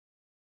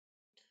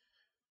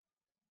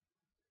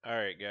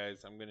Alright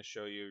guys, I'm going to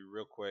show you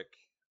real quick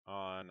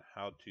on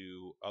how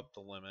to up the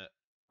limit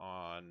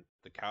on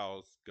the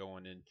cows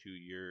going into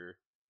your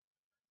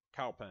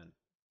cow pen.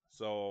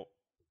 So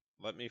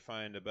let me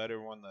find a better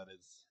one that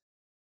is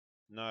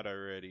not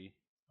already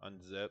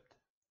unzipped.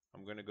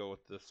 I'm going to go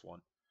with this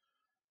one.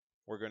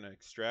 We're going to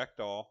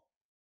extract all.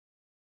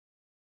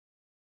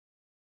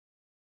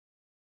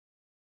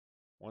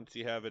 Once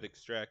you have it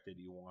extracted,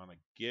 you want to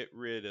get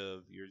rid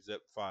of your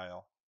zip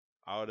file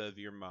out of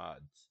your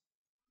mods.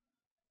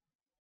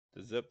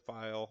 The zip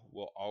file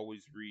will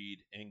always read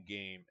in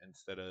game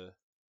instead of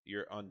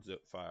your unzip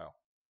file.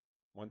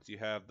 Once you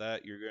have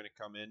that, you're going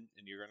to come in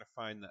and you're going to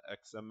find the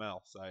XML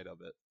side of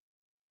it.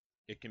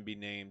 It can be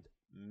named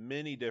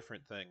many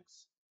different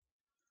things.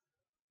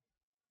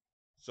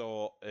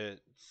 So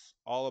it's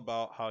all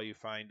about how you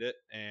find it,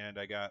 and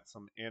I got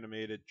some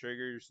animated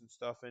triggers and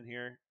stuff in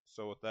here.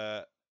 So with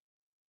that,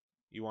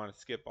 you want to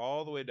skip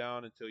all the way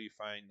down until you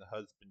find the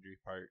husbandry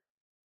part.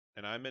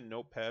 And I'm in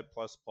Notepad++,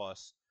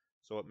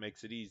 so it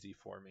makes it easy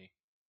for me.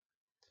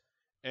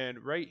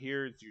 And right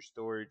here is your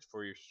storage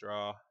for your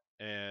straw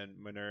and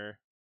manure.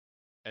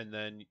 And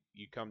then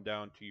you come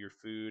down to your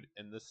food,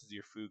 and this is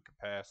your food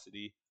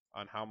capacity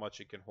on how much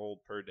it can hold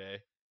per day.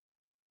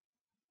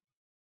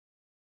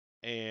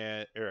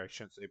 And or I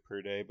shouldn't say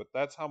per day, but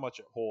that's how much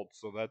it holds.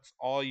 So that's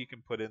all you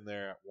can put in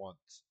there at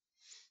once.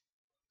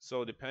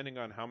 So depending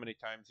on how many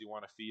times you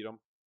want to feed them,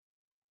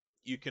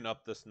 you can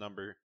up this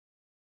number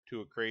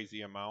to a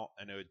crazy amount,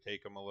 and it would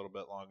take them a little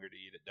bit longer to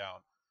eat it down.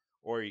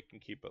 Or you can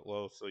keep it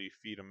low so you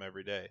feed them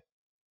every day.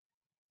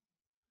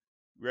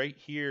 Right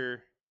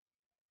here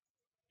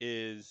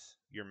is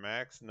your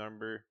max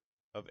number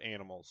of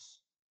animals,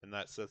 and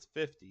that says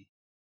 50.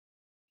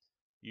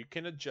 You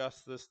can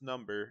adjust this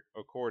number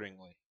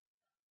accordingly.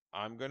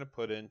 I'm going to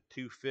put in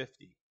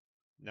 250.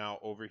 Now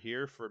over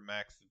here for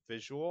max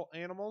visual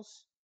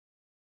animals,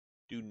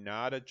 do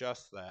not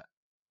adjust that.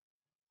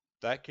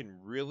 That can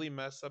really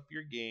mess up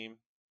your game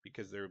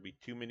because there will be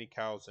too many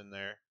cows in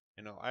there,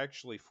 and it'll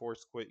actually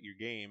force quit your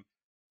game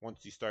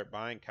once you start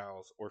buying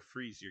cows or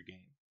freeze your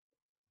game.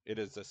 It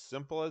is as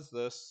simple as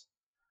this,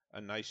 a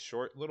nice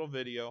short little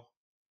video,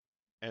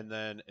 and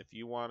then if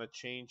you want to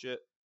change it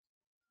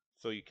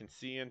so you can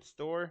see in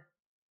store,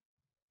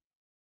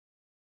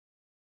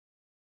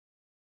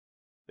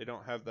 they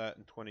don't have that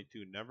in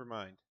 22, never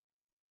mind.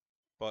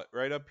 But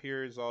right up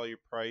here is all your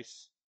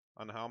price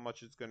on how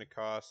much it's going to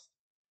cost,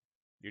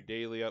 your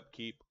daily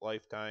upkeep,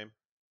 lifetime,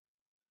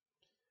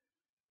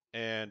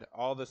 and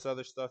all this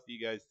other stuff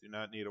you guys do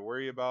not need to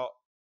worry about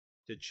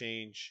to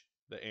change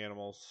the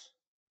animals,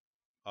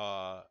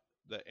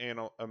 the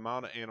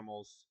amount of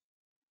animals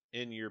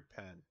in your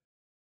pen.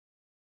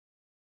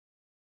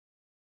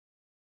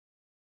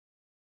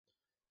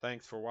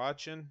 Thanks for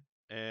watching,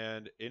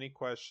 and any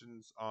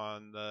questions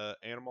on the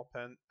animal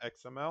pen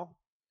XML,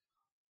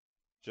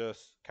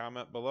 just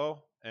comment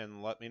below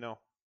and let me know.